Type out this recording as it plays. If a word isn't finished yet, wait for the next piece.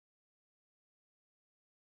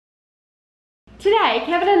Today,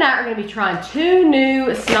 Kevin and I are going to be trying 2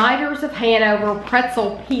 new Snyder's of Hanover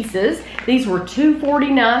pretzel pieces. These were $2.49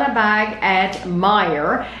 a bag at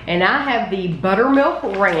Meijer, and I have the Buttermilk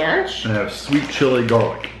Ranch. And I have sweet chili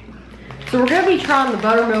garlic. So we're going to be trying the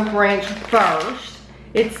Buttermilk Ranch first.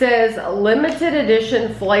 It says limited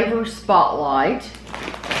edition flavor spotlight.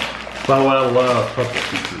 By the way, I love pretzel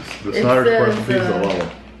pieces. The Snyder's pretzel pieces, I love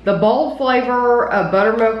them. The bold flavor of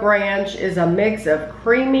Buttermilk Ranch is a mix of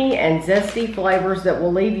creamy and zesty flavors that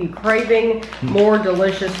will leave you craving more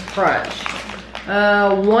delicious crunch.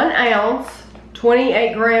 1 ounce,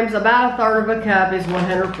 28 grams, about a third of a cup is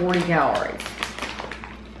 140 calories.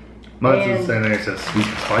 Mine's in San Diego, it says sweet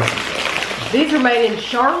and spicy. These are made in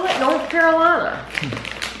Charlotte, North Carolina.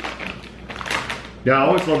 Yeah, I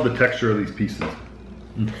always love the texture of these pieces.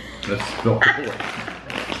 They smell pickles.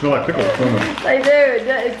 Smell like pickles. They do.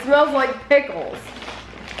 It smells like pickles.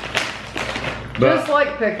 But just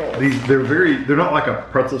like pickles. They're not like a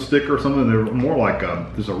pretzel stick or something. They're more like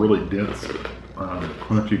just a really dense,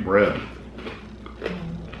 crunchy bread.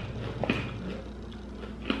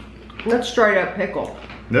 That's straight up pickle.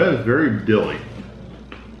 That is very dilly.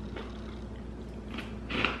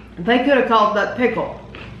 They could have called that pickle.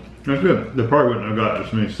 That's good. They probably wouldn't have got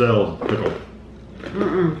as many sales of pickle.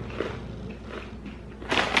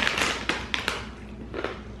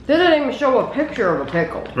 They didn't even show a picture of a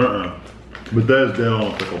pickle. But that is dill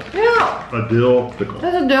on a pickle. Yeah. A dill pickle.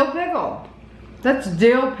 That's a dill pickle. That's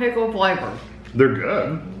dill pickle flavor. They're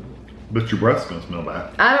good, but your breath's gonna smell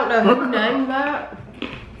bad. I don't know who named that.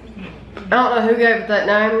 I don't know who gave it that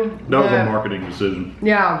name. That was a marketing decision.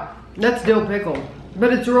 Yeah, that's dill pickle.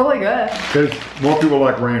 But it's really good. Because more people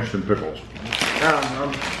like ranch than pickles.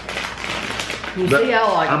 You see,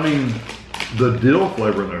 I like it. I mean, the dill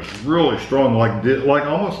flavor in there is really strong, like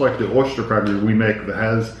almost like the oyster crackers we make that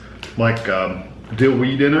has like dill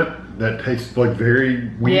weed in it. That tastes like very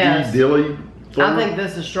weedy, dilly flavor. I think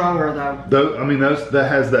this is stronger though. I mean, that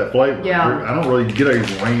has that flavor. Yeah. I don't really get a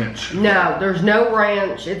ranch. No, there's no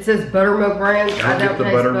ranch. It says Buttermilk Ranch. I don't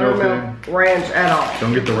taste Buttermilk Ranch at all.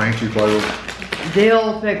 Don't get the ranchy flavor.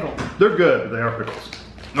 Dill pickle. They're good, but they are pickles.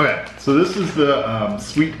 Okay, so this is the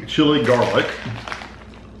sweet chili garlic.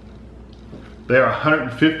 They are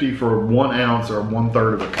 150 for 1 ounce or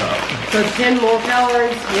 1/3 of a cup. So 10 more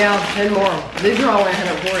calories? Yeah, 10 more. These are only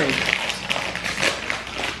 140.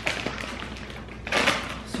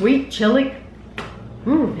 Sweet chili.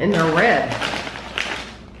 And they're red.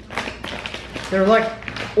 They're like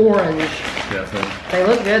orange. Yeah, They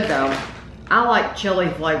look good though. I like chili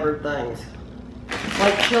flavored things.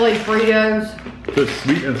 Like chili Fritos. so it's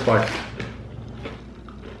sweet and spicy.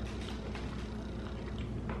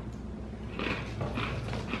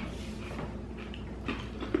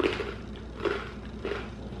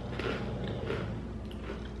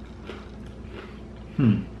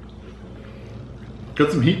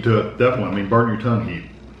 Got some heat to it, definitely. I mean, burn your tongue heat.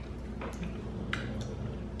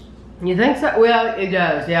 You think so? Well, it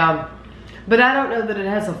does, yeah. But I don't know that it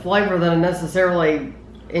has a flavor that I necessarily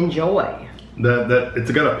enjoy.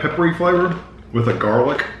 It's got a peppery flavor with a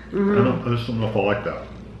garlic. I just don't know if I like that.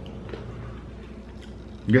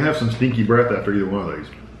 You're gonna have some stinky breath after either one of these.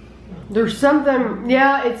 There's something,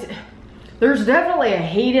 yeah, there's definitely a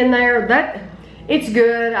heat in there. It's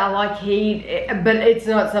good, I like heat, but it's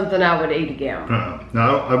not something I would eat again.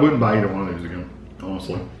 No, I wouldn't buy either one of these again,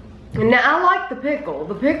 honestly. Now, I like the pickle.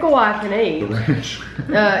 The pickle I can eat. The ranch.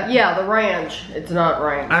 Yeah, the ranch. It's not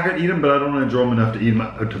ranch. I could eat them, but I don't enjoy them enough to eat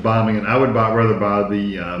them, to buy them again. I would rather buy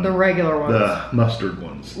the regular ones. the mustard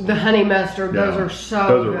ones. The honey mustard. Yeah, those are so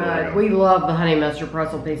those are good. really good. We love the honey mustard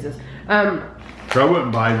pretzel pieces. So I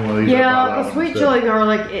wouldn't buy one of these. Yeah, the sweet chili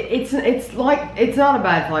garlic. It's not a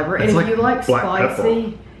bad flavor. It's and like if you like black spicy,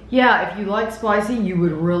 pepper. yeah, if you like spicy, you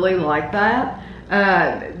would really like that.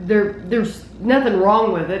 There's nothing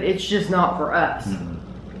wrong with it. It's just not for us.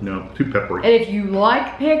 No, too peppery. And if you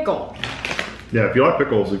like pickle, yeah, if you like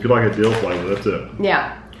pickles, if you like a dill flavor, that's it.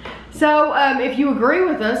 yeah. So if you agree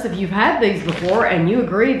with us, if you've had these before and you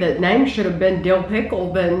agree that names should have been dill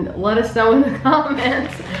pickle, then let us know in the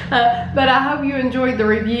comments. But I hope you enjoyed the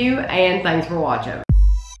review and thanks for watching.